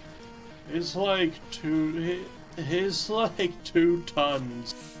fat. He's like 2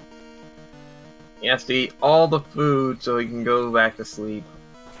 tons. He has to eat all the food so he can go back to sleep.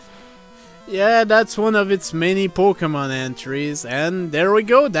 Yeah, that's one of its many Pokemon entries, and there we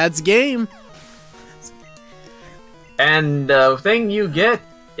go, that's game. And the thing you get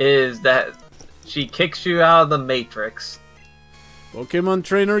is that she kicks you out of the Matrix. Pokemon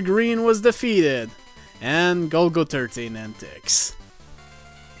Trainer Green was defeated, and Golgo 13 Antics.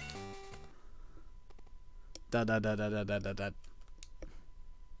 Da-da-da-da-da-da-da-da.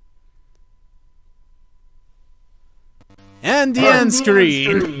 And the end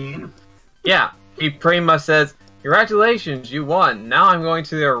screen! Yeah, he pretty much says, "Congratulations, you won. Now I'm going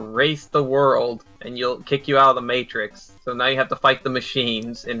to erase the world, and you'll kick you out of the Matrix. So now you have to fight the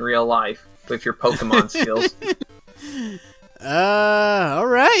machines in real life with your Pokemon skills."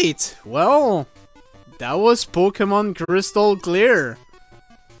 Alright. Well, that was Pokemon Crystal Clear.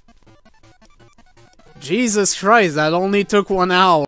 Jesus Christ, that only took 1 hour.